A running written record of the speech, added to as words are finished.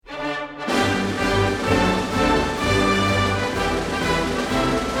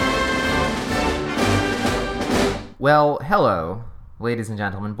Well, hello, ladies and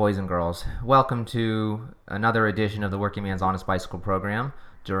gentlemen, boys and girls. Welcome to another edition of the Workingman's Honest Bicycle program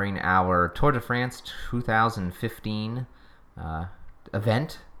during our Tour de France 2015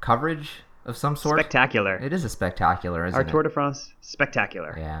 event coverage of some sort. Spectacular. It is a spectacular, isn't Our it? Tour de France,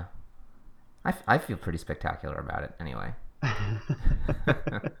 spectacular. Yeah. I feel pretty spectacular about it anyway.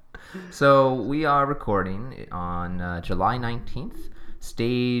 So we are recording on July 19th.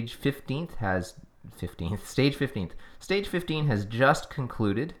 Stage 15th has 15th. Stage 15th. Stage 15 has just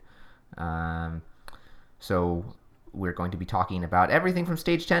concluded. So we're going to be talking about everything from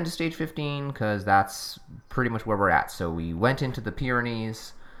stage 10 to stage 15 because that's pretty much where we're at. So we went into the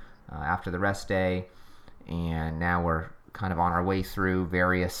Pyrenees after the rest day, and now we're kind of on our way through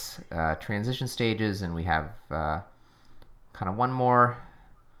various transition stages, and we have kind of one more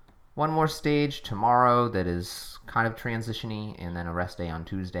stage tomorrow that is kind of transition-y, and then a rest day on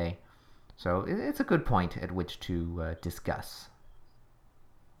Tuesday. So it's a good point at which to discuss.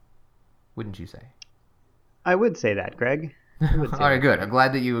 Wouldn't you say? I would say that, Greg. All right, good. I'm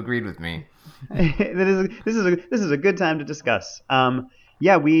glad that you agreed with me. This is a good time to discuss.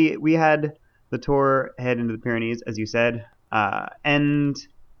 Yeah, we had the tour head into the Pyrenees, as you said, and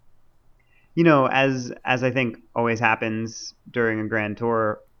you know, as I think always happens during a grand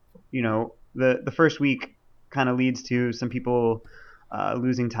tour, you know, the first week kind of leads to some people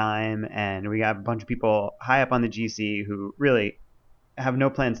losing time, and we got a bunch of people high up on the GC who really have no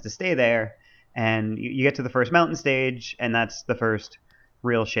plans to stay there. And you get to the first mountain stage, and that's the first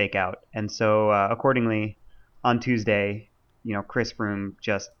real shakeout. And so accordingly, on Tuesday, you know, Chris Froome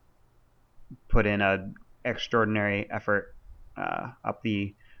just put in an extraordinary effort up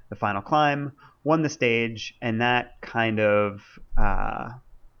the final climb, won the stage, and that kind of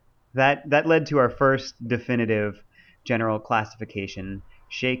that led to our first definitive general classification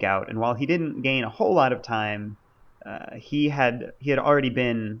shakeout. And while he didn't gain a whole lot of time, he had already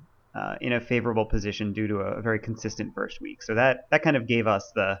been in a favorable position due to a very consistent first week. So that kind of gave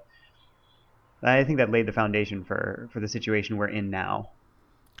us I think that laid the foundation for the situation we're in now.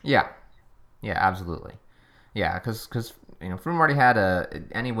 Yeah, absolutely. Yeah, because you know, Froome already had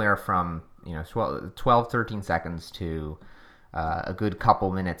anywhere from 12, 13 seconds to a good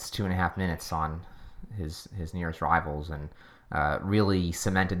couple minutes, 2.5 minutes on his nearest rivals, and really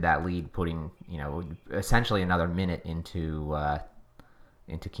cemented that lead, putting essentially another minute into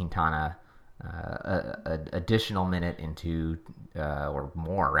Quintana, additional minute into or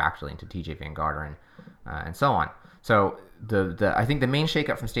more actually into TJ Van Garderen, and so on. So I think the main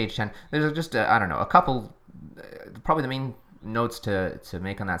shakeup from stage 10, there's just I don't know, a couple, probably the main notes to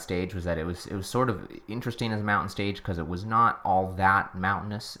make on that stage was that it was sort of interesting as a mountain stage because it was not all that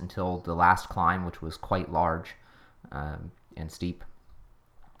mountainous until the last climb, which was quite large and steep.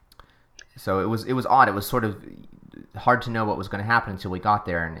 So it was odd. It was sort of hard to know what was going to happen until we got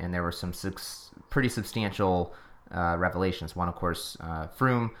there, and there were some pretty substantial revelations. One, of course,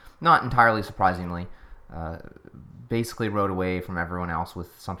 Froome, not entirely surprisingly, basically rode away from everyone else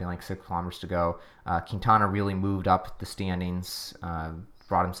with something like 6 kilometers to go. Quintana really moved up the standings,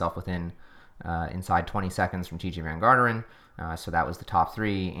 brought himself within inside 20 seconds from TJ Van Garderen, so that was the top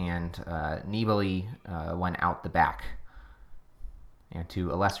 3, and Nibali went out the back. And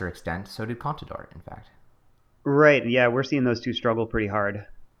to a lesser extent, so did Contador, in fact. Right, yeah, we're seeing those two struggle pretty hard.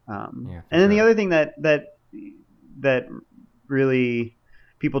 And then sure. The other thing that really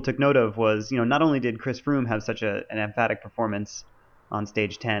people took note of was, not only did Chris Froome have such an emphatic performance on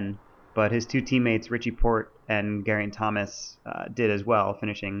stage 10, but his two teammates, Richie Porte and Geraint Thomas, did as well,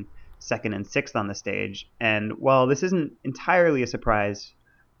 finishing 2nd and 6th on the stage. And while this isn't entirely a surprise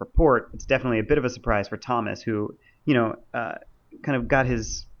for Porte, it's definitely a bit of a surprise for Thomas, who, kind of got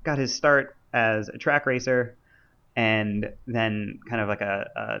his start as a track racer, and then kind of like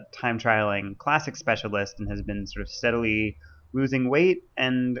a time trialing classic specialist, and has been sort of steadily losing weight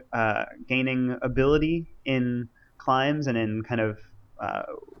and gaining ability in climbs and in kind of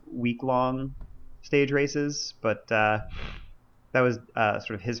week-long stage races. But that was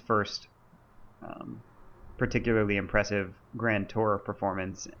sort of his first particularly impressive Grand Tour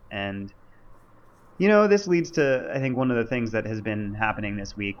performance. And this leads to, I think, one of the things that has been happening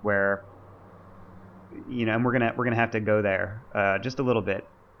this week, where and we're gonna have to go there just a little bit,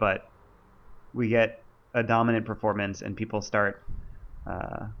 but we get a dominant performance and people start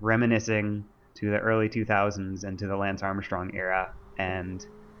reminiscing to the early 2000s and to the Lance Armstrong era, and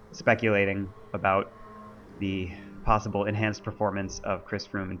speculating about the possible enhanced performance of Chris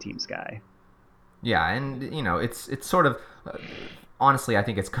Froome and Team Sky. Yeah, and it's sort of honestly, I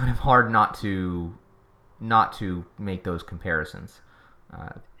think it's kind of hard not to make those comparisons.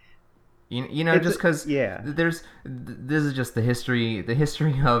 Just because yeah. this is just the history. The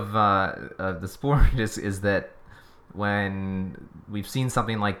history of the sport is that when we've seen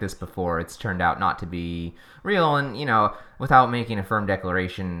something like this before, it's turned out not to be real. And without making a firm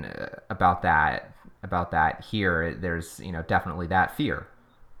declaration about that here, there's definitely that fear,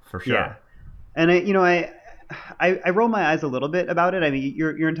 for Yeah. sure. And I roll my eyes a little bit about it. I mean,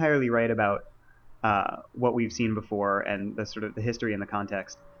 you're entirely right about what we've seen before and the sort of the history and the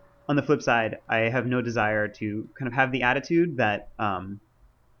context. On the flip side, I have no desire to kind of have the attitude that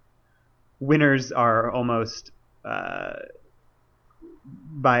winners are almost uh,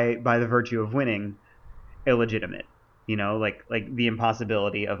 by the virtue of winning illegitimate. Like the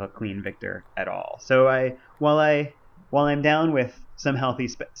impossibility of a clean victor at all. So while I'm down with some healthy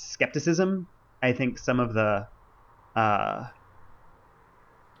skepticism, I think uh,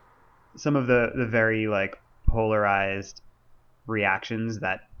 some of the very like polarized reactions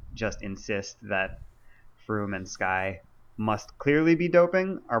that just insist that Froome and Sky must clearly be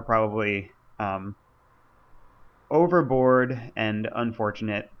doping are probably overboard and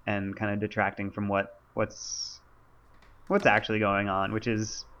unfortunate and kind of detracting from what's actually going on, which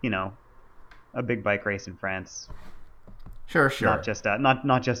is a big bike race in France, Sure, not sure. just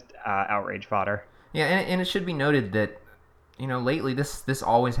not just outrage fodder. Yeah, and it should be noted that lately this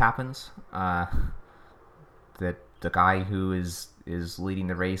always happens. That the guy who is leading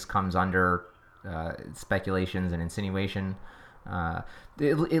the race comes under speculations and insinuation, uh,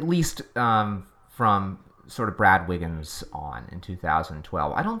 at least from sort of Brad Wiggins on in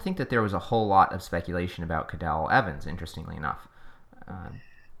 2012. I don't think that there was a whole lot of speculation about Cadel Evans. Interestingly enough, uh, I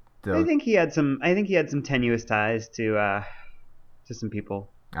the think he had some. I think he had some tenuous ties to some people.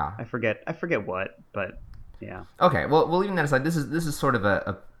 ah, I forget what, but yeah. okay. Well, leaving that aside, this is sort of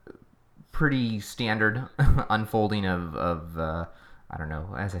a pretty standard unfolding of I don't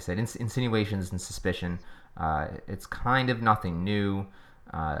know, as I said, insinuations and suspicion. It's kind of nothing new.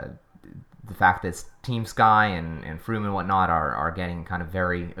 Uh, the fact that Team Sky and Froome and whatnot are getting kind of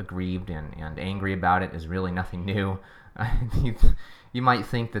very aggrieved and angry about it is really nothing new. you, you might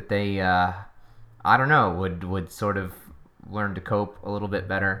think that they, I don't know, would sort of learn to cope a little bit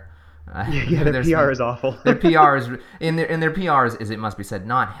better. Yeah, their There's PR is awful. their PR is in their PRs is, it must be said,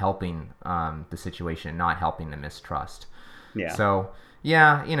 not helping the situation, not helping the mistrust. Yeah. So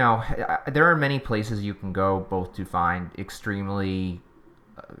yeah, there are many places you can go both to find extremely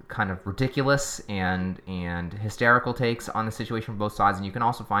kind of ridiculous and hysterical takes on the situation from both sides, and you can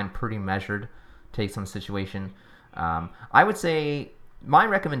also find pretty measured takes on the situation. I would say my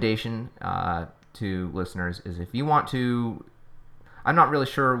recommendation to listeners is, if you want to, I'm not really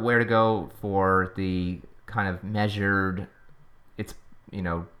sure where to go for the kind of measured. It's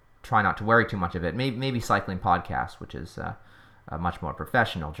try not to worry too much of it. Maybe Cycling Podcast, which is a much more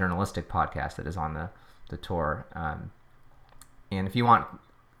professional journalistic podcast that is on the tour. And if you want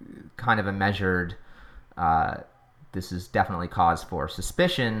kind of a measured, this is definitely cause for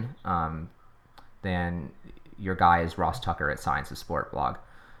suspicion, then your guy is Ross Tucker at Science of Sport blog.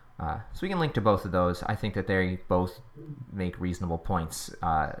 So we can link to both of those. I think that they both make reasonable points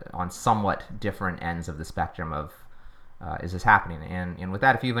on somewhat different ends of the spectrum of is this happening. And with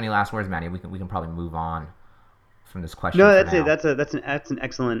that, if you have any last words, Maddie, we can probably move on from this question. No, For that's it. now. That's an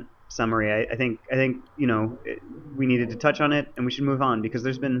excellent summary. I think we needed to touch on it, and we should move on because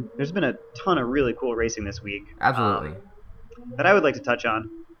there's been a ton of really cool racing this week. Absolutely. That I would like to touch on,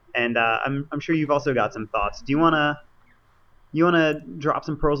 and I'm sure you've also got some thoughts. Do you wanna drop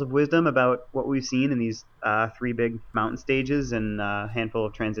some pearls of wisdom about what we've seen in these three big mountain stages and a handful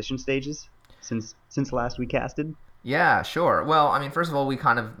of transition stages since last we casted? Yeah, sure. Well, I mean, first of all, we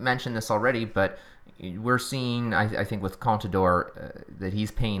kind of mentioned this already, but we're seeing, I think, with Contador that he's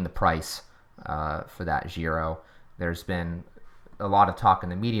paying the price for that Giro. There's been a lot of talk in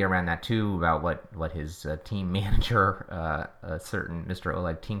the media around that too, about what his team manager, a certain Mr.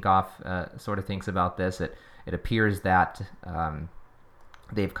 Oleg Tinkov, sort of thinks about this. It appears that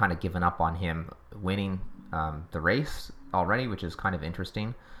they've kind of given up on him winning the race already, which is kind of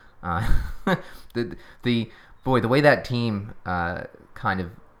interesting. The way that team kind of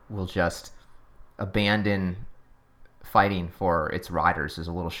will just abandon fighting for its riders is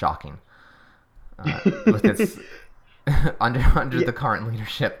a little shocking. With its under Yeah, the current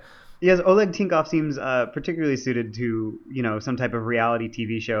leadership. yes, Oleg Tinkov seems particularly suited to some type of reality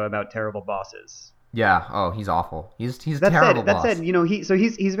TV show about terrible bosses. Yeah. Oh, he's awful. He's a That terrible said, that said,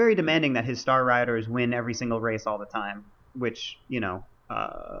 boss. he's very demanding that his star riders win every single race all the time, which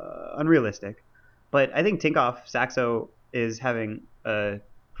unrealistic. But I think Tinkoff Saxo is having a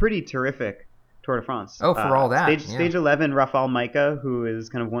pretty terrific Tour de France. Oh, for all that, yeah, Stage 11, Rafael Micah, who is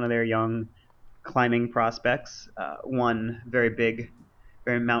kind of one of their young climbing prospects, won very big,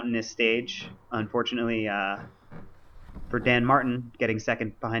 very mountainous stage. Unfortunately, for Dan Martin, getting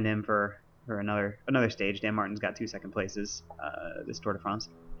second behind him for another stage. Dan Martin's got 2 second places this Tour de France,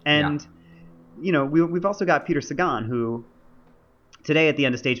 yeah. and we've also got Peter Sagan, who today at the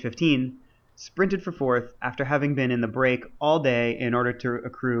end of stage 15 sprinted for fourth after having been in the break all day in order to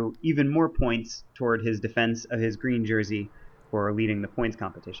accrue even more points toward his defense of his green jersey for leading the points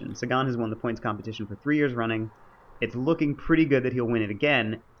competition. Sagan has won the points competition for 3 years running. It's looking pretty good that he'll win it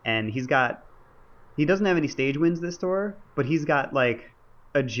again, and he doesn't have any stage wins this tour, but he's got like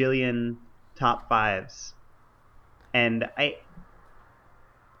a jillion top fives. And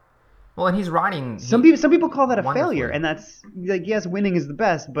Well, and he's riding some people call that a failure, wonderfully. and that's like, yes, winning is the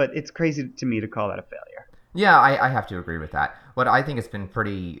best, but it's crazy to me to call that a failure. Yeah, I have to agree with that. What I think has been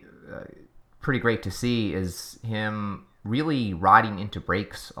pretty great to see is him really riding into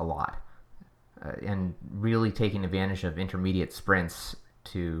breaks a lot, and really taking advantage of intermediate sprints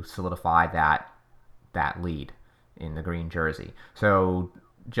to solidify that lead in the green jersey. So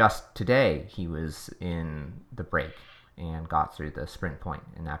just today he was in the break and got through the sprint point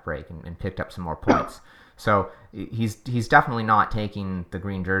in that break and picked up some more points. So he's definitely not taking the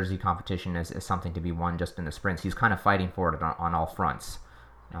green jersey competition as something to be won just in the sprints. He's kind of fighting for it on all fronts,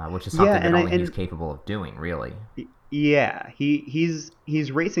 which is something that only he's capable of doing, really. Yeah, he's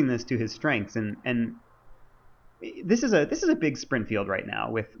racing this to his strengths, and this is a big sprint field right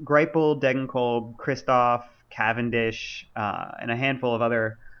now with Greipel, Degenkolb, Kristoff, Cavendish, and a handful of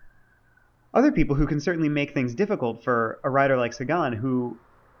other people who can certainly make things difficult for a rider like Sagan, who,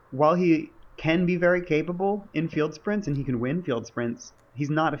 while he can be very capable in field sprints and he can win field sprints, he's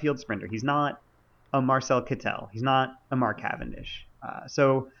not a field sprinter. He's not a Marcel Kittel. He's not a Mark Cavendish.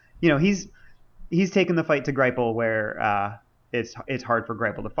 So he's taken the fight to Greipel where it's hard for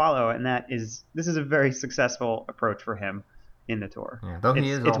Greipel to follow, and this is a very successful approach for him in the tour. Yeah, though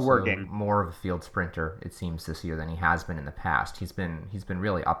he is It's also working. more of a field sprinter, it seems, this year than he has been in the past. He's been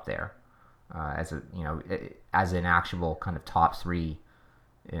really up there as an actual kind of top three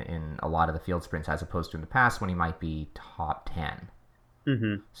in a lot of the field sprints, as opposed to in the past when he might be top 10.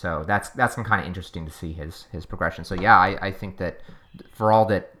 Mm-hmm. So that's kind of interesting to see his progression. So yeah, I think that for all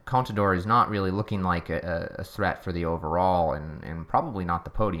that Contador is not really looking like a threat for the overall, and probably not the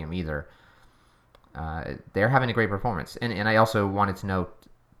podium either, they're having a great performance. And I also wanted to note,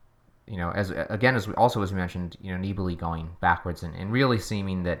 as we mentioned, Nibali going backwards and really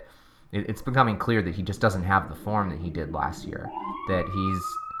seeming that it's becoming clear that he just doesn't have the form that he did last year, that he's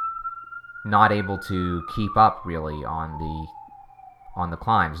not able to keep up really on the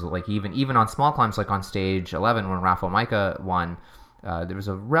climbs. Like even on small climbs, like on stage 11 when Rafael Micah won, there was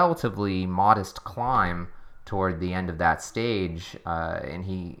a relatively modest climb toward the end of that stage, and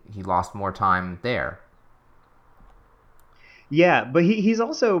he lost more time there. Yeah, but he's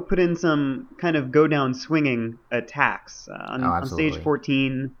also put in some kind of go down swinging attacks Oh, on stage absolutely.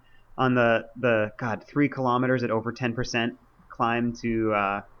 14 on the 3 kilometers at over 10% climb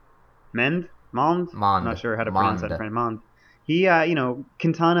to Mond. I'm not sure how to pronounce that in French. Mond. He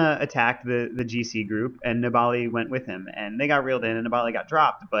Quintana attacked the GC group and Nibali went with him, and they got reeled in and Nibali got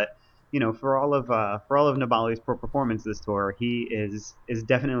dropped. But for all of Nibali's poor performance this tour, he is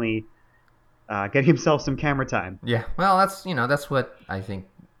definitely getting himself some camera time. Yeah, well, that's what I think,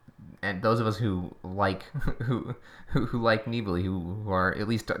 and those of us who like who like Nibali, who are at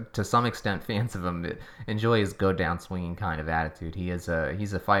least to some extent fans of him, enjoy his go down swinging kind of attitude. He's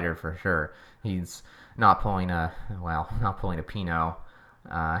a fighter for sure. He's not pulling a Pinot,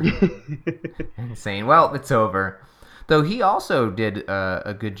 and saying, well, it's over. Though he also did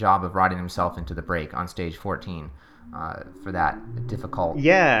a good job of riding himself into the break on stage 14 for that difficult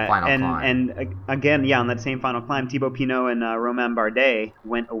Yeah, final climb. and again, yeah, on that same final climb, Thibaut Pinot and Romain Bardet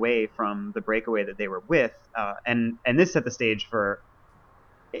went away from the breakaway that they were with, and this set the stage for,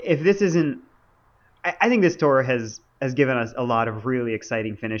 if this isn't, I think this tour has given us a lot of really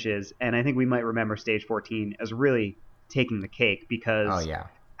exciting finishes, and I think we might remember stage 14 as really taking the cake, Oh because yeah,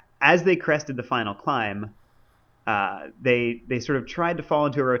 as they crested the final climb, they sort of tried to fall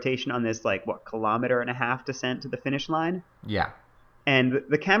into a rotation on this kilometer and a half descent to the finish line, yeah. and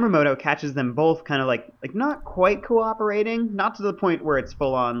the camera moto catches them both kind of like not quite cooperating, not to the point where it's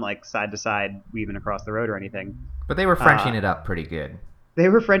full on like side to side weaving across the road or anything. But they were Uh, Frenching it up pretty good. they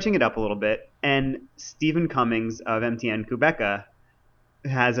were Frenching it up a little bit, and Stephen Cummings of MTN Quebeca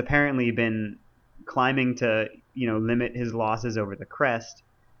has apparently been climbing to limit his losses over the crest,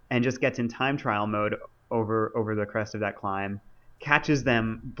 and just gets in time trial mode over the crest of that climb, catches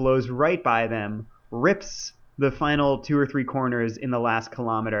them, blows right by them, rips the final 2 or 3 corners in the last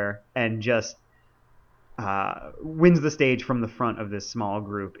kilometer, and just wins the stage from the front of this small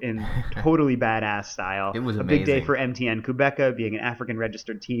group in totally badass style. It was a amazing. big day for MTN Quebec, being an African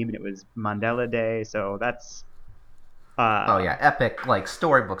registered team, and it was Mandela Day, so that's oh yeah, epic, like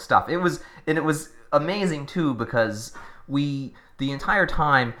storybook stuff. It was amazing too, because the entire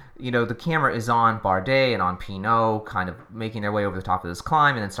time, the camera is on Bardet and on Pinot, kind of making their way over the top of this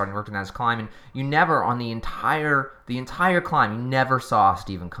climb and then starting working on this climb, and you never, on the entire climb, you never saw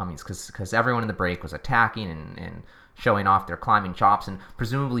Stephen Cummings, because everyone in the break was attacking and showing off their climbing chops, and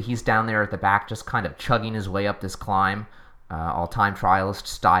presumably he's down there at the back just kind of chugging his way up this climb, all time trialist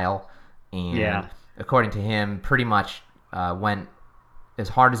style, and according to him, pretty much went as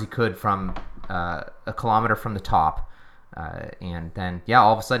hard as he could from a kilometer from the top. And then,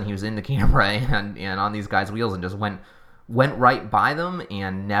 all of a sudden he was in the camera and on these guys' wheels and just went right by them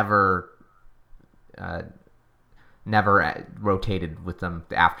and never rotated with them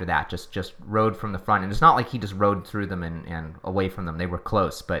after that. Just rode from the front. And it's not like he just rode through them and away from them. They were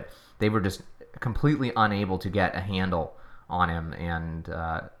close, but they were just completely unable to get a handle on him and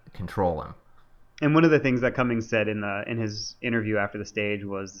control him. And one of the things that Cummings said in his interview after the stage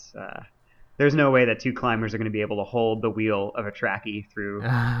was, there's no way that 2 climbers are going to be able to hold the wheel of a trackie through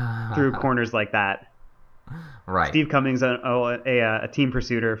corners like that. Right. Steve Cummings, a team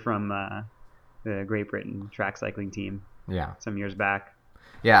pursuiter from the Great Britain track cycling team. Yeah. Some years back.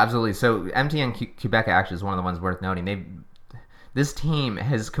 Yeah, absolutely. So MTN Quebec actually is one of the ones worth noting. This team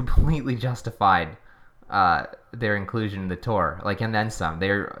has completely justified their inclusion in the Tour, and then some. They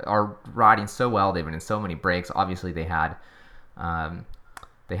are riding so well. They've been in so many breaks. Obviously, they had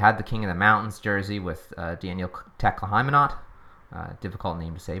the King of the Mountains jersey with Daniel Tecla-Hymenot. Difficult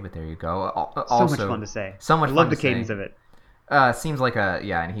name to say, but there you go. Also, so much fun to say. So much I fun love the to cadence say. of it. Seems like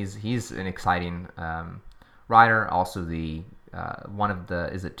and he's an exciting rider. Also, the one of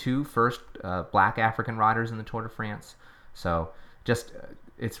the 2 first black African riders in the Tour de France. So just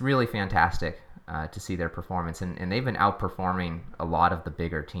it's really fantastic to see their performance, and they've been outperforming a lot of the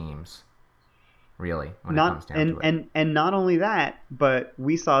bigger teams. Really, when it comes down to it. And not only that, but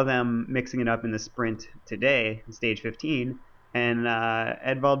we saw them mixing it up in the sprint today, stage 15, and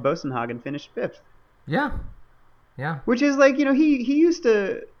Edvald Bosenhagen finished 5th. Yeah. Which is he used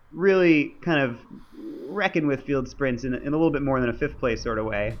to really kind of reckon with field sprints in a little bit more than a 5th place sort of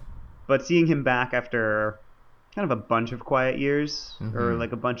way, but seeing him back after kind of a bunch of quiet years, or a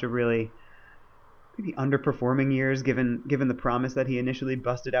bunch of really maybe underperforming years, given the promise that he initially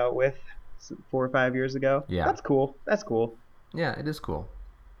busted out with 4 or 5 years ago. Yeah, that's cool. Yeah, it is cool.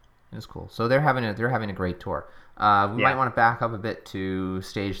 So they're having a great tour. We might want to back up a bit to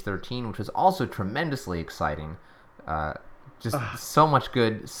stage 13, which was also tremendously exciting. So much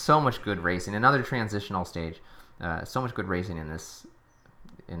good racing. Another transitional stage. So much good racing in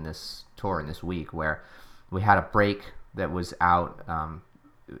this tour in this week, where we had a break that was out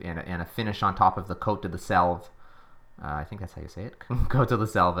and a finish on top of the Côte de la Selve. I think that's how you say it. Côte de la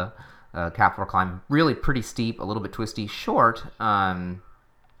Selve. Cap 4 climb, really pretty steep, a little bit twisty, short. Oh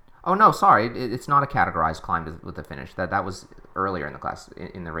no, sorry, it's not a categorized climb with the finish. That was earlier in the class,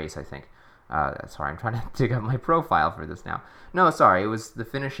 in the race, I think. Sorry, I'm trying to dig up my profile for this now. No, sorry, it was the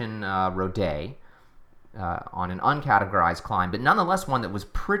finish in Rodet on an uncategorized climb, but nonetheless one that was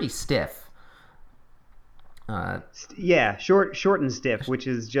pretty stiff. Short and stiff, which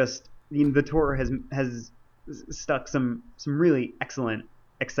is just the tour has stuck some really excellent,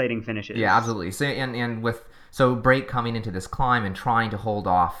 exciting finishes. Yeah, absolutely. So break coming into this climb and trying to hold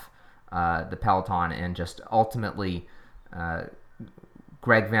off the peloton, and just ultimately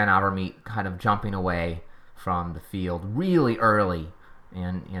Greg Van Avermaet kind of jumping away from the field really early,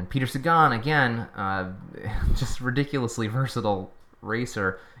 and Peter Sagan again, just ridiculously versatile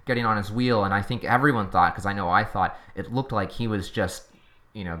racer, getting on his wheel. And I think everyone thought, because I know I thought, it looked like he was just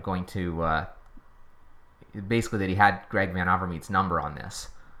going to basically that he had Greg Van Avermaet's number on this,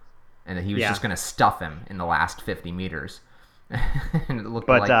 and that he was just going to stuff him in the last 50 meters. And it looked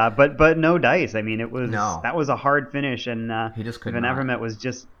but no dice. I mean, that was a hard finish, and he just couldn't. Van Avermaet was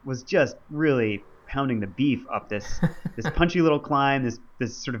just really pounding the beef up this punchy little climb,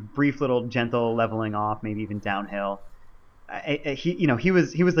 this sort of brief little gentle leveling off, maybe even downhill. He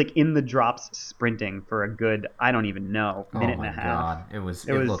was like in the drops sprinting for a good, I don't even know, minute and a half. God. It was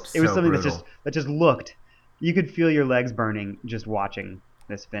something brutal. that just looked, you could feel your legs burning just watching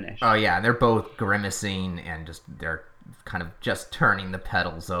this finish. Oh yeah, they're both grimacing and just they're kind of just turning the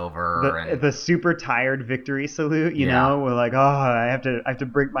pedals over The and the super tired victory salute, yeah, we're like, oh, I have to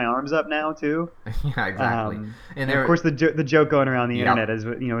break my arms up now too. yeah, exactly. And And of there, course, the joke going around the internet yep. is,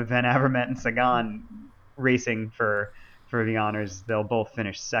 with Van Avermaet and Sagan racing for the honors. They'll both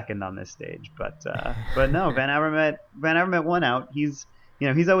finish second on this stage, but no, Van Avermaet won out. He's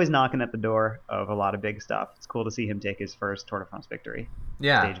always knocking at the door of a lot of big stuff. It's cool to see him take his first Tour de France victory,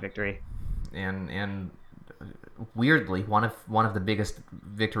 Yeah, stage victory. and weirdly, one of the biggest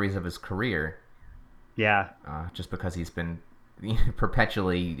victories of his career, Yeah, just because he's been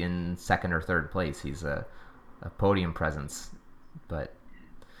perpetually in second or third place. He's a podium presence, but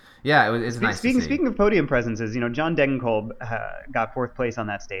yeah, it's nice to Speaking see. speaking of podium presences, John Degenkolb got fourth place on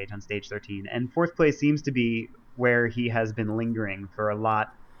that stage, on stage 13, and fourth place seems to be where he has been lingering for a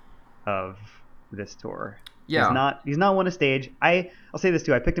lot of this tour. He's Yeah. not he's not won a stage. I'll say this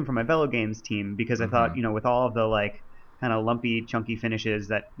too. I picked him for my Velo Games team because I Mm-hmm. thought, with all of the like kind of lumpy, chunky finishes,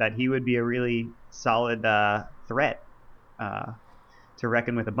 that he would be a really solid threat uh, to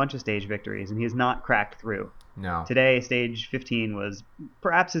reckon with a bunch of stage victories, and he has not cracked through. No. Today, stage 15 was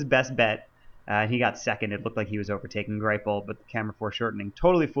perhaps his best bet. He got second. It looked like he was overtaking Greipel, but the camera foreshortening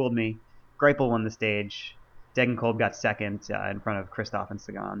totally fooled me. Greipel won the stage. Degenkolb got second in front of Christoph and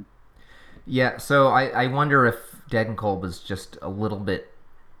Sagan. Yeah. So I wonder if Degenkolb was just a little bit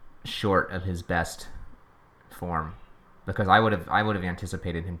short of his best form, because I would have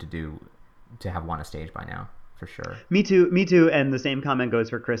anticipated him to have won a stage by now for sure. Me too. Me too. And the same comment goes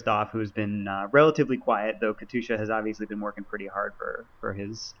for Christoph, who's been relatively quiet, though Katusha has obviously been working pretty hard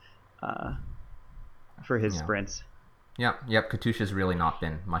uh, for his Yeah. sprints. Yep. Katusha's really not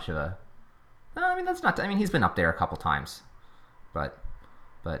been much of a. I mean, that's not. I mean, he's been up there a couple times, but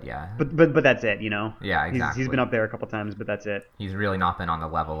yeah, But that's it. yeah, He's been exactly. up there a couple times, but that's it. He's really not been on the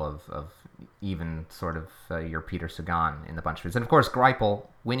level of even sort of your Peter Sagan in the bunch of. And of course, Greipel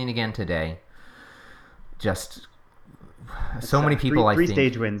winning again today. Just It's so many three people, I three think.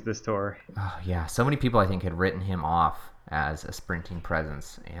 stage wins this tour. Oh, yeah, so many people I think had written him off as a sprinting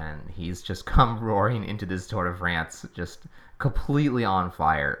presence, and he's just come roaring into this Tour de France, just completely on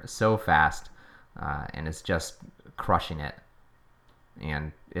fire, so fast, and is just crushing it,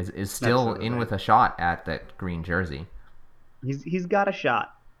 and is still in Absolutely. with a shot at that green jersey. He's got a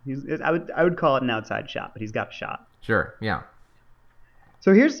shot. I would call it an outside shot, but he's got a shot. Sure, yeah.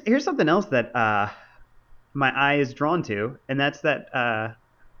 So here's something else that my eye is drawn to, and that's that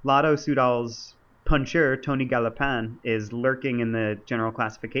Lotto Soudal's puncher Tony Galopin is lurking in the general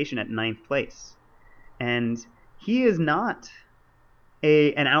classification at ninth place, and he is not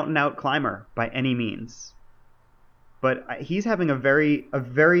an out and out climber by any means, but he's having a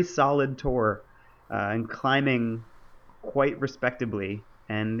very solid tour and climbing quite respectably,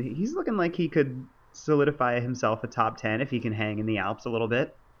 and he's looking like he could solidify himself a top 10 if he can hang in the Alps a little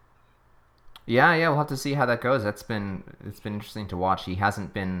bit. Yeah, we'll have to see how that goes. It's been interesting to watch. He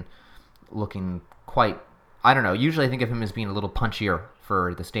hasn't been looking quite. I don't know. Usually, I think of him as being a little punchier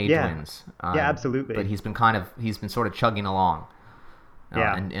for the stage Yeah, wins, yeah, but absolutely. he's been sort of chugging along,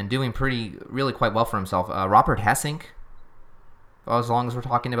 Yeah, and doing really quite well for himself. Robert Hessink, as long as we're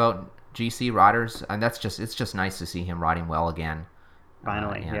talking about GC riders, and it's just nice to see him riding well again,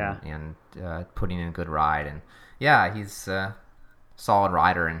 finally, yeah. and putting in a good ride. And yeah, he's a solid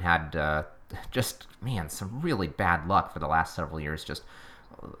rider and had just man some really bad luck for the last several years. Just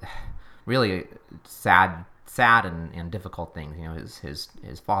really sad and difficult things.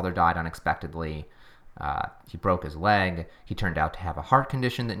 His father died unexpectedly. He broke his leg. He turned out to have a heart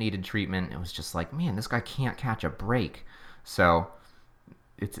condition that needed treatment. It was just like, man, this guy can't catch a break. So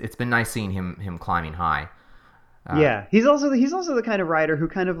it's been nice seeing him climbing high. Uh, Yeah, he's also the kind of rider who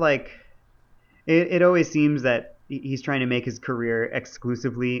kind of like it always seems that he's trying to make his career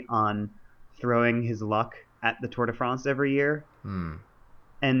exclusively on throwing his luck at the Tour de France every year, hmm.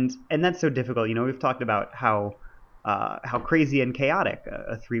 and that's so difficult. We've talked about how crazy and chaotic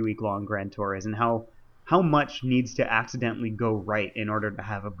a 3 week long Grand Tour is, and how much needs to accidentally go right in order to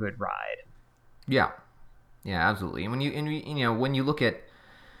have a good ride. Yeah, yeah, absolutely. And when you look at,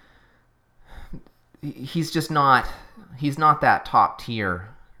 he's just not he's not that top tier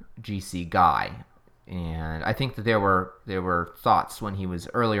GC guy. And I think that there were thoughts when he was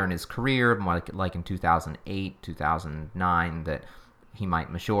earlier in his career, like in 2008, 2009, that he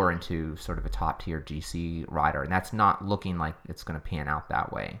might mature into sort of a top tier GC rider, and that's not looking like it's going to pan out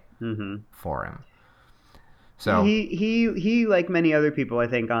that way Hmm. for him. Yeah, So he like many other people I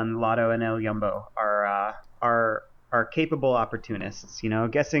think on Lotto and El Yumbo are capable opportunists.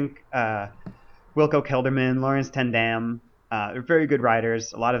 Guessing Wilco Kelderman, Lawrence Tendam, They're very good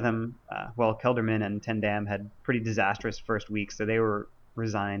riders. A lot of them, well, Kelderman and Tendam had pretty disastrous first weeks, so they were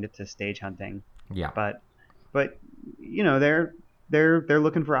resigned to stage hunting. Yeah. But but they're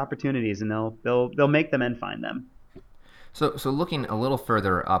looking for opportunities, and they'll make them and find them. So looking a little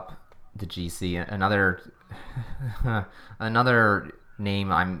further up the GC, another another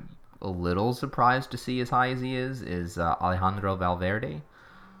name I'm a little surprised to see as high as he is Alejandro Valverde.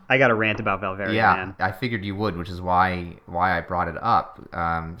 I got a rant about Valverde, Yeah, man. I figured you would, which is why I brought it up.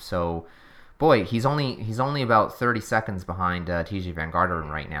 So, boy, he's only about 30 seconds behind TJ Van Garderen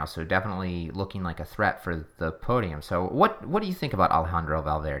right now. So definitely looking like a threat for the podium. So what do you think about Alejandro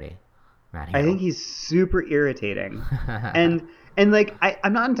Valverde, I Mattio? think he's super irritating, and like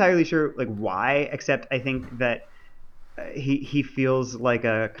I'm not entirely sure like why, except I think that he feels like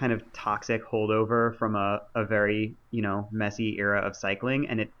a kind of toxic holdover from a very messy era of cycling,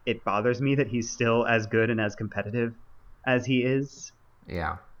 and it bothers me that he's still as good and as competitive as he is.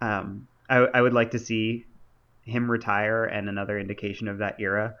 Yeah, I would like to see him retire and another indication of that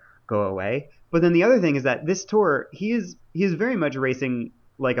era go away. But then the other thing is that this tour, he is very much racing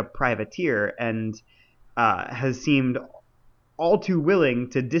like a privateer, and has seemed all too willing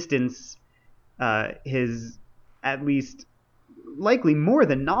to distance his at least likely more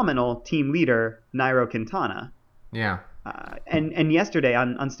than nominal team leader Nairo Quintana. yeah. And yesterday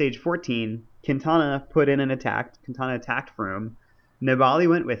on stage 14, Quintana put in an attack. Quintana attacked Froome. Nibali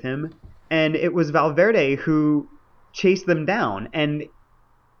went with him, and it was Valverde who chased them down. And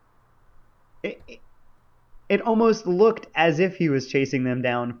it, it almost looked as if he was chasing them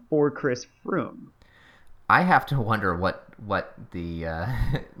down for Chris Froome. I have to wonder what the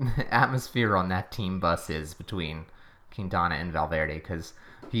atmosphere on that team bus is between Quintana and Valverde, because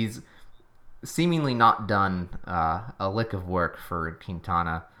he's seemingly not done a lick of work for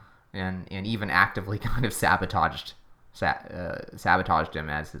Quintana, and even actively kind of sabotaged him,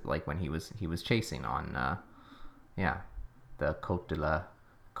 as like when he was chasing on yeah, the Côte de la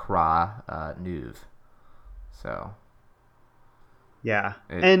Croix Neuve. So Yeah,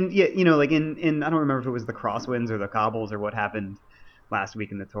 it and yeah, like in I don't remember if it was the crosswinds or the cobbles or what happened last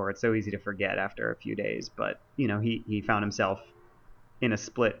week in the tour. It's so easy to forget after a few days, but he found himself in a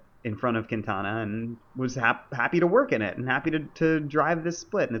split in front of Quintana and was happy to work in it and happy to drive this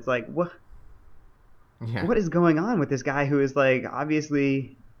split. And it's like, yeah. what is going on with this guy who is like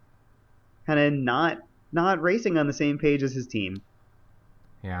obviously kind of not racing on the same page as his team?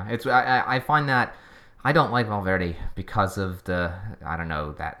 Yeah, I find that I don't like Valverde because of the I don't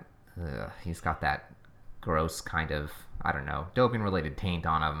know that he's got that gross kind of I don't know doping related taint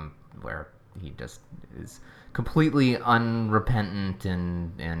on him where he just is completely unrepentant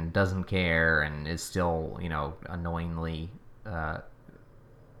and doesn't care and is still annoyingly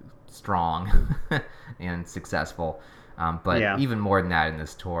strong and successful. But Yeah. even more than that in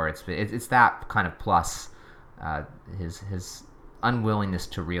this tour, it's that kind of plus his unwillingness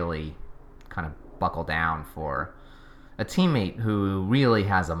to really kind of buckle down for a teammate who really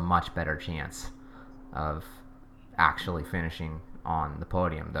has a much better chance of actually finishing on the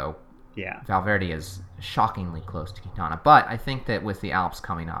podium, though Yeah. Valverde is shockingly close to Quintana. But I think that with the Alps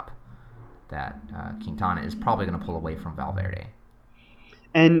coming up, that Quintana is probably going to pull away from Valverde.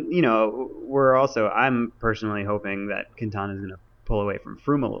 And I'm personally hoping that Quintana is going to pull away from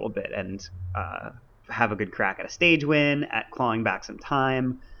Froome a little bit and have a good crack at a stage win, at clawing back some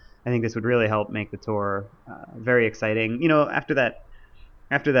time. I think this would really help make the tour very exciting. After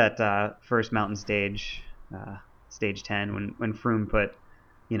that first mountain stage, stage 10, when Froome put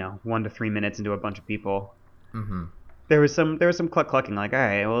 1 to 3 minutes into a bunch of people, Mm-hmm. there was some clucking like, all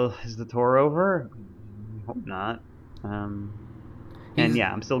right, well, is the tour over? Hope not. And He's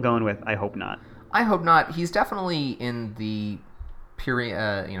yeah, I'm still going with I hope not. I hope not. He's definitely in the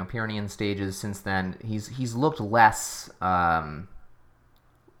Pyrenean stages since then. He's looked less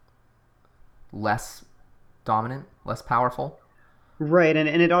dominant, less powerful. Right, and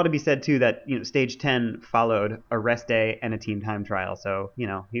it ought to be said too that stage 10 followed a rest day and a team time trial, so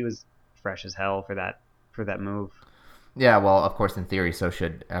he was fresh as hell for that move. Yeah, well, of course, in theory, so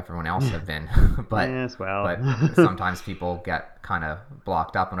should everyone else have been, but Yes, well, but sometimes people get kind of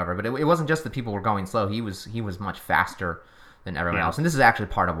blocked up and whatever. But it wasn't just that people were going slow. He was much faster than everyone yeah, else, and this is actually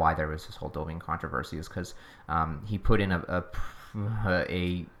part of why there was this whole doping controversy, is because he put in a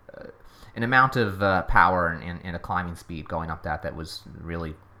an amount of power and a climbing speed going up that was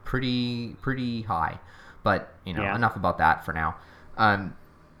really pretty high. But yeah, enough about that for now.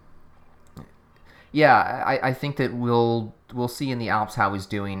 Yeah, I think that we'll we'll see in the Alps how he's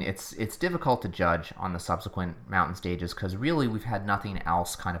doing. It's difficult to judge on the subsequent mountain stages because really we've had nothing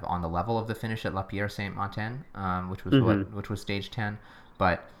else kind of on the level of the finish at La Pierre Saint Martin, which was stage 10,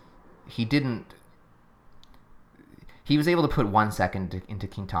 but he didn't. He was able to put 1 second into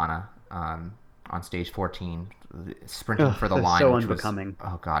Quintana on stage 14, sprinting for the line. So which unbecoming.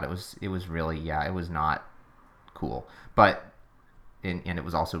 Was, oh god, it was really it was not cool, but. And it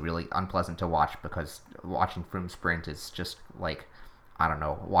was also really unpleasant to watch because watching Froome sprint is just like, I don't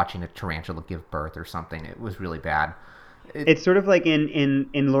know, watching a tarantula give birth or something. It was really bad. It's sort of like in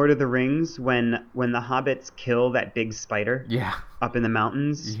Lord of the Rings when the hobbits kill that big spider up in the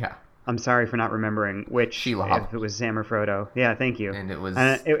mountains. Yeah. I'm sorry for not remembering which, if it was Sam or Frodo. Yeah, thank you. And it was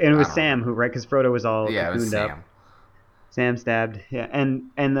Sam who, right? Because Frodo was all it was Sam. up. Sam stabbed,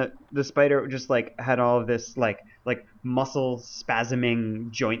 and the spider just like had all of this like muscle spasming,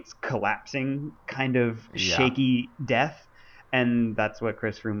 joints collapsing, kind of shaky death, and that's what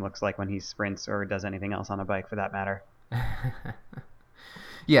Chris Froome looks like when he sprints or does anything else on a bike, for that matter.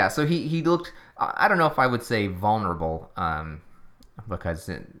 Yeah, so he looked. I don't know if I would say vulnerable, because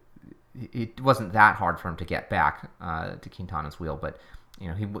it wasn't that hard for him to get back to Quintana's wheel, but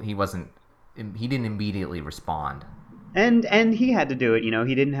he wasn't. He didn't immediately respond. And he had to do it.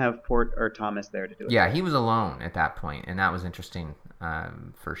 He didn't have Port or Thomas there to do it. Yeah, he was alone at that point, and that was interesting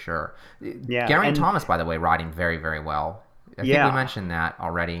for sure. Yeah, Geraint Thomas, by the way, riding very, very well. I think we mentioned that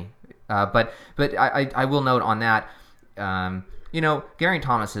already. But I will note on that, Geraint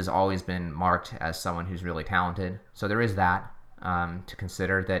Thomas has always been marked as someone who's really talented. So there is that to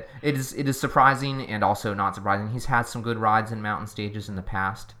consider. That it is surprising and also not surprising. He's had some good rides in mountain stages in the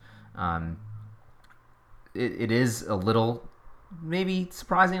past. It is a little maybe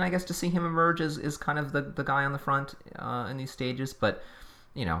surprising, I guess, to see him emerge as kind of the guy on the front in these stages. But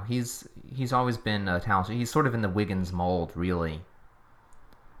he's always been talented. He's sort of in the Wiggins mold, really,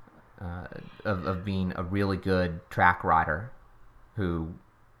 of being a really good track rider who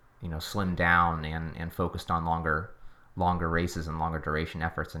slimmed down and focused on longer races and longer duration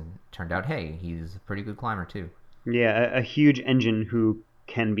efforts, and turned out, hey, he's a pretty good climber too. Yeah, a huge engine who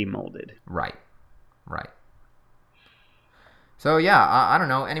can be molded. Right. So yeah, I don't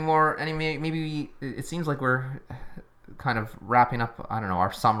know. Maybe it seems like we're kind of wrapping up. I don't know,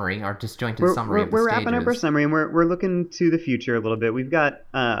 our summary, our disjointed summary. We're wrapping up our summary, and we're looking to the future a little bit. We've got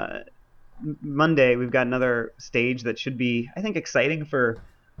Monday. We've got another stage that should be, I think, exciting for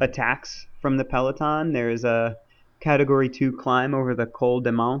attacks from the peloton. There's a Category 2 climb over the Col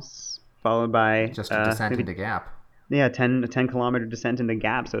de Mans, followed by just a descent into Gap. Yeah, 10 kilometer descent into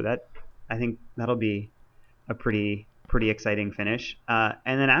Gap. So I think that'll be a pretty exciting finish.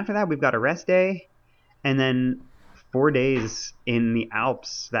 And then after that, we've got a rest day, and then 4 days in the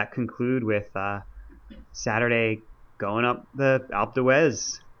Alps that conclude with Saturday going up the Alpe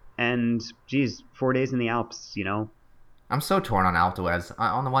d'Huez. And 4 days in the Alps, I'm so torn on Alpe d'Huez.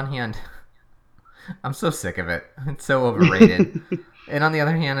 On the one hand, I'm so sick of it. It's so overrated. And on the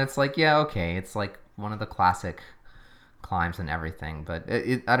other hand, it's like, yeah, okay, it's like one of the classic climbs and everything, but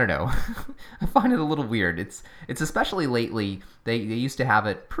I don't know. I find it a little weird. It's especially lately. They used to have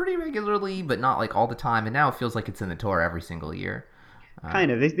it pretty regularly, but not like all the time, and now it feels like it's in the Tour every single year.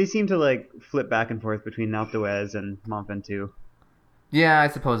 Kind of. They seem to like flip back and forth between Alpe d'Huez and Mont Ventoux. Yeah, I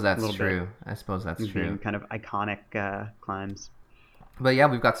suppose that's true. True. Kind of iconic climbs. But yeah,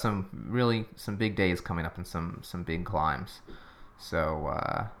 we've got some big days coming up and some big climbs. So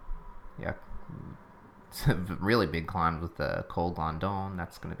yeah. Some really big climbs with the Col Glandon.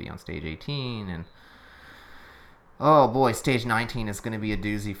 That's going to be on stage 18, and oh boy, stage 19 is going to be a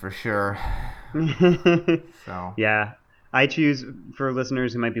doozy for sure. So yeah, I choose, for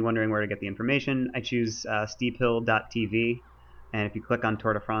listeners who might be wondering where to get the information, I choose steephill.tv, and if you click on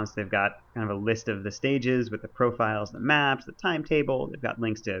Tour de France, they've got kind of a list of the stages with the profiles, the maps, the timetable. They've got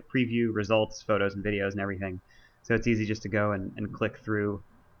links to preview, results, photos, and videos, and everything. So it's easy just to go and click through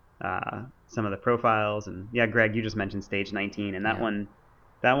some of the profiles. And yeah, Greg, you just mentioned stage 19, and that one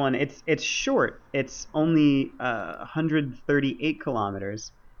it's short. It's only 138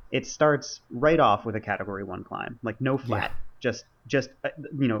 kilometers. It starts right off with a Category 1 climb, like no flat, just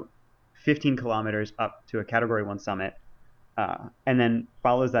 15 kilometers up to a Category 1 summit, and then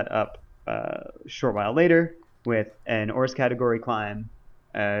follows that up a short while later with an Ors Category climb,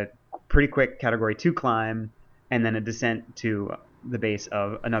 a pretty quick Category 2 climb, and then a descent to the base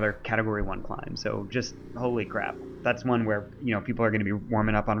of another Category 1 climb. So just holy crap. That's one where, people are going to be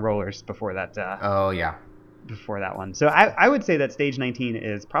warming up on rollers before that. Before that one. So I would say that stage 19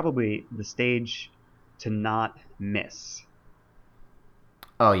 is probably the stage to not miss.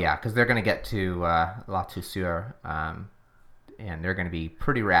 Oh yeah, because they're going to get to La Toussure and they're going to be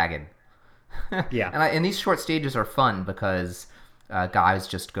pretty ragged. Yeah. And these short stages are fun because guys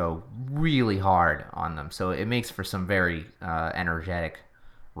just go really hard on them, so it makes for some very energetic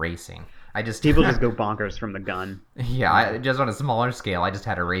racing. I just People just go bonkers from the gun. yeah, Yeah. just on a smaller scale, I just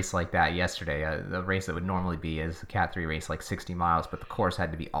had a race like that yesterday. A race that would normally be as a Cat 3 race, like 60 miles, but the course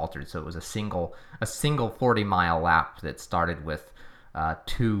had to be altered, so it was a single 40-mile lap that started with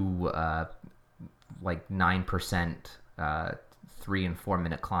two like 9% 3 and 4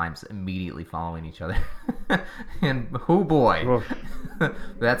 minute climbs immediately following each other. And oh boy, Oof.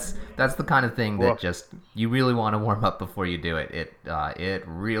 that's the kind of thing that Oof. just you really want to warm up before you do it. It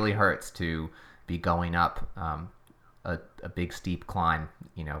really hurts to be going up a big steep climb,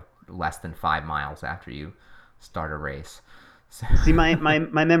 less than 5 miles after you start a race. So, See, my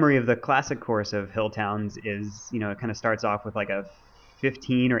memory of the classic course of hill towns is, it kind of starts off with like a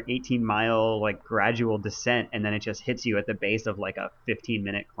 15 or 18 mile like gradual descent, and then it just hits you at the base of like a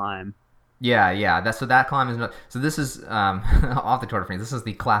 15-minute climb. yeah. That climb is not. So this is off the Tour de France. This is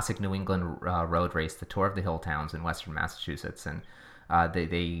the classic New England road race, the Tour of the Hill Towns in Western Massachusetts, and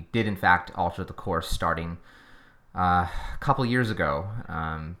they did in fact alter the course starting a couple years ago,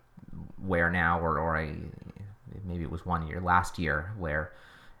 where now maybe it was 1 year last year where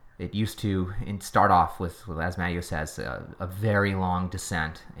it used to start off with as Mattio says, a very long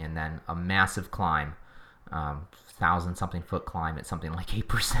descent and then a massive climb, 1,000-something foot climb at something like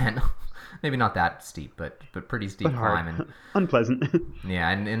 8%. Maybe not that steep, but pretty steep But hard. climb. And Unpleasant. yeah,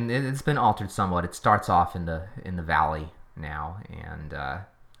 and it's been altered somewhat. It starts off in the valley now and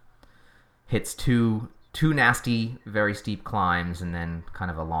hits two nasty, very steep climbs, and then kind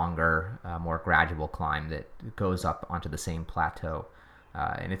of a longer, more gradual climb that goes up onto the same plateau.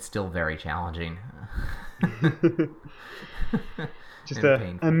 And it's still very challenging. Just And a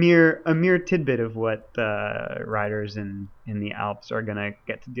painful. mere tidbit of what riders in the Alps are gonna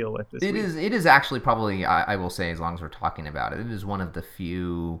get to deal with this week. It is actually probably, I will say, as long as we're talking about it, it is one of the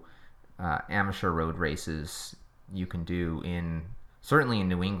few amateur road races you can do certainly in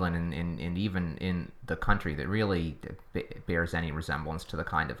New England and even in the country that really bears any resemblance to the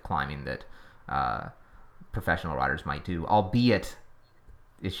kind of climbing that professional riders might do. Albeit,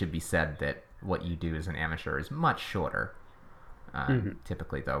 it should be said that what you do as an amateur is much shorter.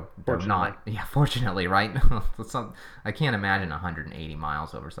 Typically, though Fortunately. not. Yeah, fortunately, right? I can't imagine 180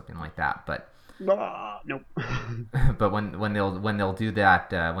 miles over something like that. But Nope. but when they'll do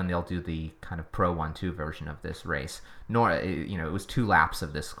that, when they'll do the kind of Pro 1-2 version of this race, it was 2 laps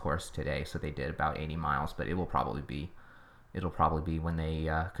of this course today, so they did about 80 miles. But it'll probably be when they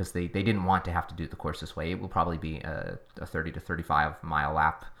because they didn't want to have to do the course this way. It will probably be a 30 to 35 mile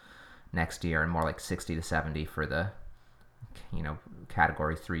lap next year, and more like 60 to 70 for the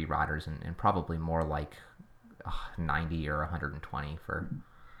category 3 riders, and probably more like 90 or 120 for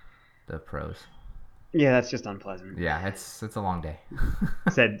the pros. Yeah, that's just unpleasant. Yeah, it's a long day.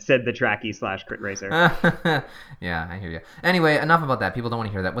 Said the tracky / crit racer. Yeah, I hear you. Anyway, enough about that. People don't want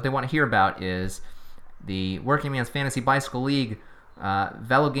to hear that. What they want to hear about is the Workingman's Fantasy Bicycle League,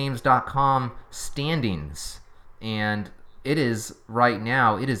 velogames.com standings. And it is, right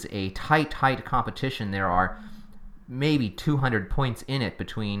now, it is a tight competition. There are maybe 200 points in it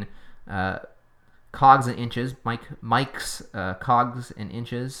between Cogs and Inches. Mike's Cogs and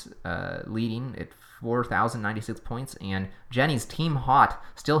Inches leading at 4,096 points, and Jenny's Team Hot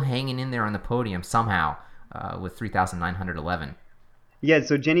still hanging in there on the podium somehow with 3,911. Yeah,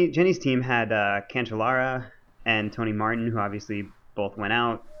 so Jenny's team had Cancellara and Tony Martin, who obviously both went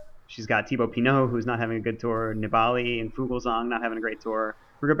out. She's got Thibaut Pinot, who's not having a good tour, Nibali and Fuglsang not having a great tour,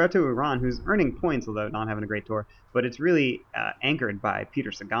 Rigoberto Urán, who's earning points, although not having a great tour. But it's really anchored by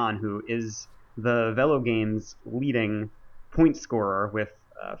Peter Sagan, who is the Velo Games leading point scorer with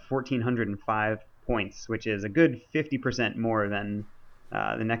 1,405 points, which is a good 50% more than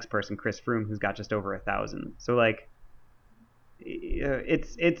the next person, Chris Froome, who's got just over 1,000. So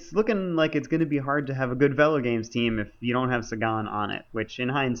it's looking like it's going to be hard to have a good Velo Games team if you don't have Sagan on it, which in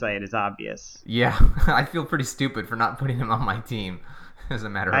hindsight is obvious. Yeah, I feel pretty stupid for not putting him on my team, as a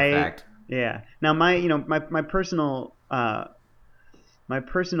matter of fact. Yeah. Now my personal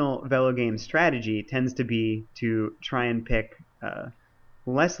Velo Games strategy tends to be to try and pick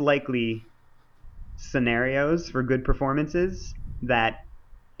less likely scenarios for good performances that,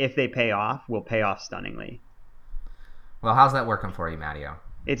 if they pay off, will pay off stunningly. Well, how's that working for you, Mattio?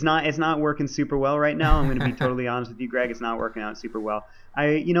 It's not working super well right now. I'm going to be totally honest with you, Greg. It's not working out super well.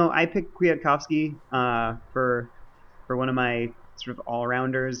 I picked Kwiatkowski for one of my sort of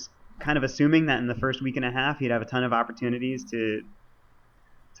all-rounders, kind of assuming that in the first week and a half he'd have a ton of opportunities to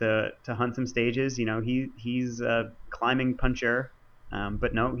to hunt some stages. He's a climbing puncher,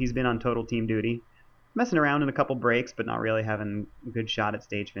 but no, he's been on total team duty, messing around in a couple breaks, but not really having a good shot at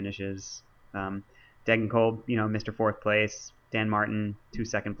stage finishes. Degenkolb, Mr. Fourth Place. Dan Martin, 2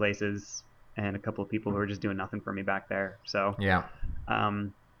 second places, and a couple of people who are just doing nothing for me back there. So Yeah.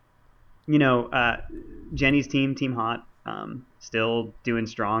 Jenny's Team Hot, still doing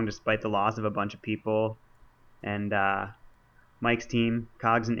strong despite the loss of a bunch of people, and Mike's team,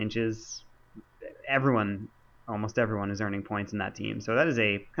 Cogs and Inches, almost everyone is earning points in that team. So that is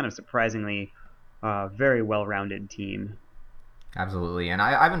a kind of surprisingly very well-rounded team. Absolutely, and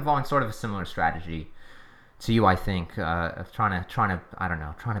I've been following sort of a similar strategy to you, I think, of trying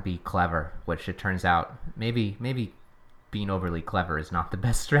to be clever, which it turns out maybe being overly clever is not the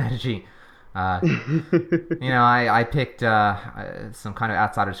best strategy. I picked some kind of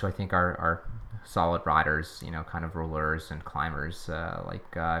outsiders who I think are solid riders, kind of rollers and climbers.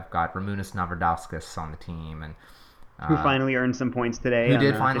 I've got Ramunas Navardauskas on the team, and who finally earned some points today. Who on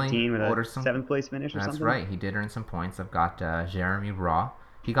did finally 15 with order a some 7th place finish or That's something. right. He did earn some points. I've got Jeremy Raw.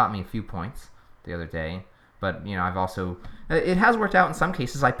 He got me a few points the other day. But, I've also... It has worked out in some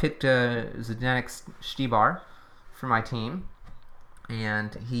cases. I picked Zdenek Štibar for my team.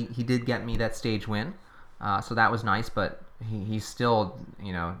 And he did get me that stage win. So that was nice. But he's still,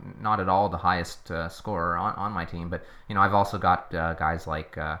 not at all the highest scorer on my team. But, I've also got guys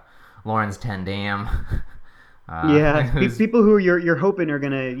like Lawrence Tendam. People who you're hoping are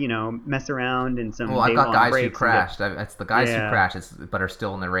gonna mess around in some. Well, I've got guys who crashed. It's the guys who crashed, but are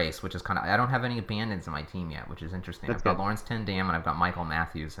still in the race, which is kind of. I don't have any abandons in my team yet, which is interesting. I've got Lawrence Tendam and I've got Michael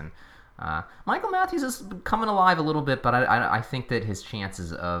Matthews, and Michael Matthews is coming alive a little bit, but I think that his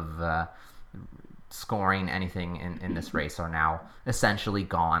chances of scoring anything in this race are now essentially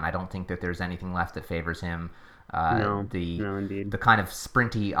gone. I don't think that there's anything left that favors him. No, indeed. The kind of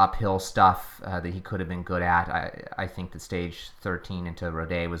sprinty uphill stuff that he could have been good at. I think that stage 13 into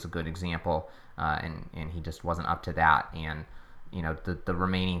Rodet was a good example, and he just wasn't up to that. And the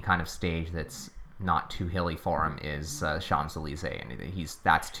remaining kind of stage that's not too hilly for him is Champs-Elysees, and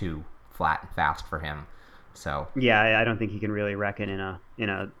that's too flat and fast for him. So yeah, I don't think he can really reckon in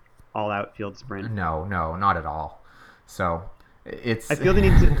a all-out field sprint. No, not at all. So. I feel the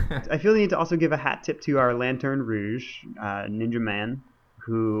need to also give a hat tip to our Lanterne Rouge, Ninja Man,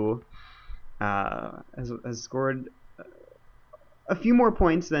 who has scored a few more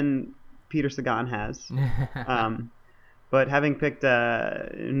points than Peter Sagan has. But having picked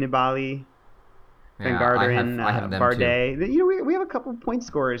Nibali, Van Garderen, Bardet, we have a couple point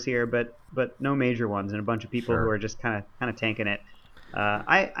scorers here, but no major ones, and a bunch of people who are just kind of tanking it.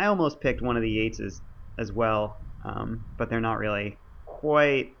 I almost picked one of the Yateses as well. But they're not really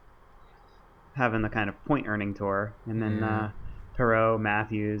quite having the kind of point earning tour. And then Perot,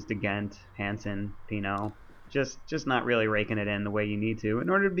 Matthews, De Gent, Hansen, Pinot, just not really raking it in the way you need to in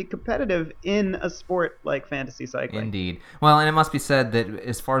order to be competitive in a sport like fantasy cycling. Indeed. Well, and it must be said that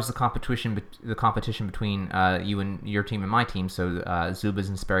as far as the competition between you and your team and my team, so Zubas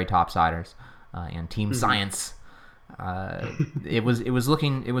and Sperry Topsiders and Team Science. It was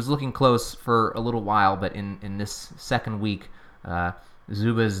looking close for a little while, but in this second week,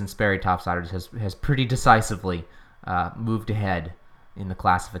 Zubas and Sperry Topsiders has pretty decisively moved ahead in the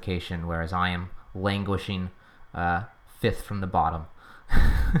classification, whereas I am languishing 5th from the bottom,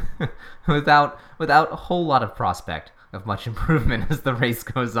 without a whole lot of prospect of much improvement as the race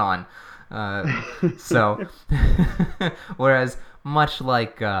goes on. So, whereas much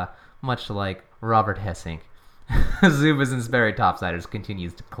like Robert Hessink. Zubas and Sperry Topsiders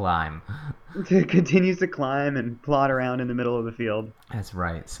continues to climb. Continues to climb and plod around in the middle of the field. That's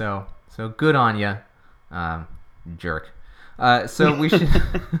right. So good on you, jerk. So we should.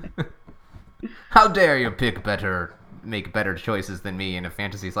 How dare you make better choices than me in a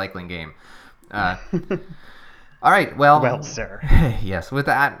fantasy cycling game? All right. Well, sir. Yes. With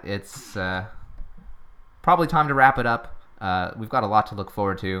that, it's probably time to wrap it up. We've got a lot to look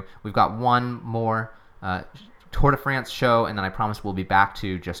forward to. We've got one more Tour de France show, and then I promise we'll be back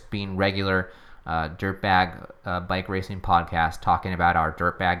to just being regular dirtbag bike racing podcast, talking about our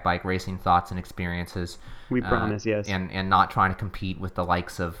dirtbag bike racing thoughts and experiences. We promise, yes. And not trying to compete with the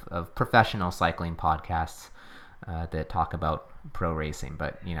likes of professional cycling podcasts that talk about pro racing,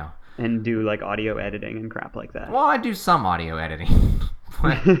 but and do like audio editing and crap like that. Well, I do some audio editing,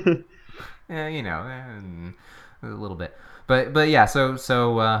 but a little bit. But yeah, so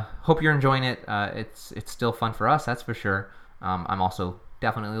hope you're enjoying it. It's still fun for us, that's for sure. I'm also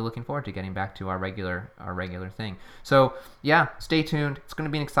definitely looking forward to getting back to our regular thing. So yeah, stay tuned. It's going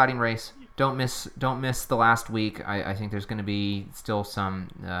to be an exciting race. don't miss the last week. I think there's going to be still some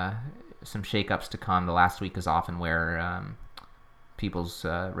shakeups to come. The last week is often where people's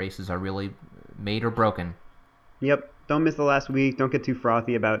races are really made or broken. Yep. Don't miss the last week. Don't get too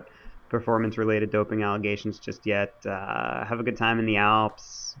frothy about performance-related doping allegations just yet. Have a good time in the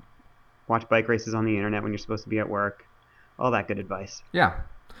Alps. Watch bike races on the internet when you're supposed to be at work. All that good advice. Yeah.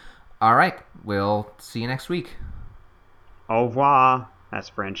 All right. We'll see you next week. Au revoir. That's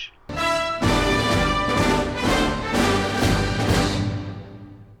French.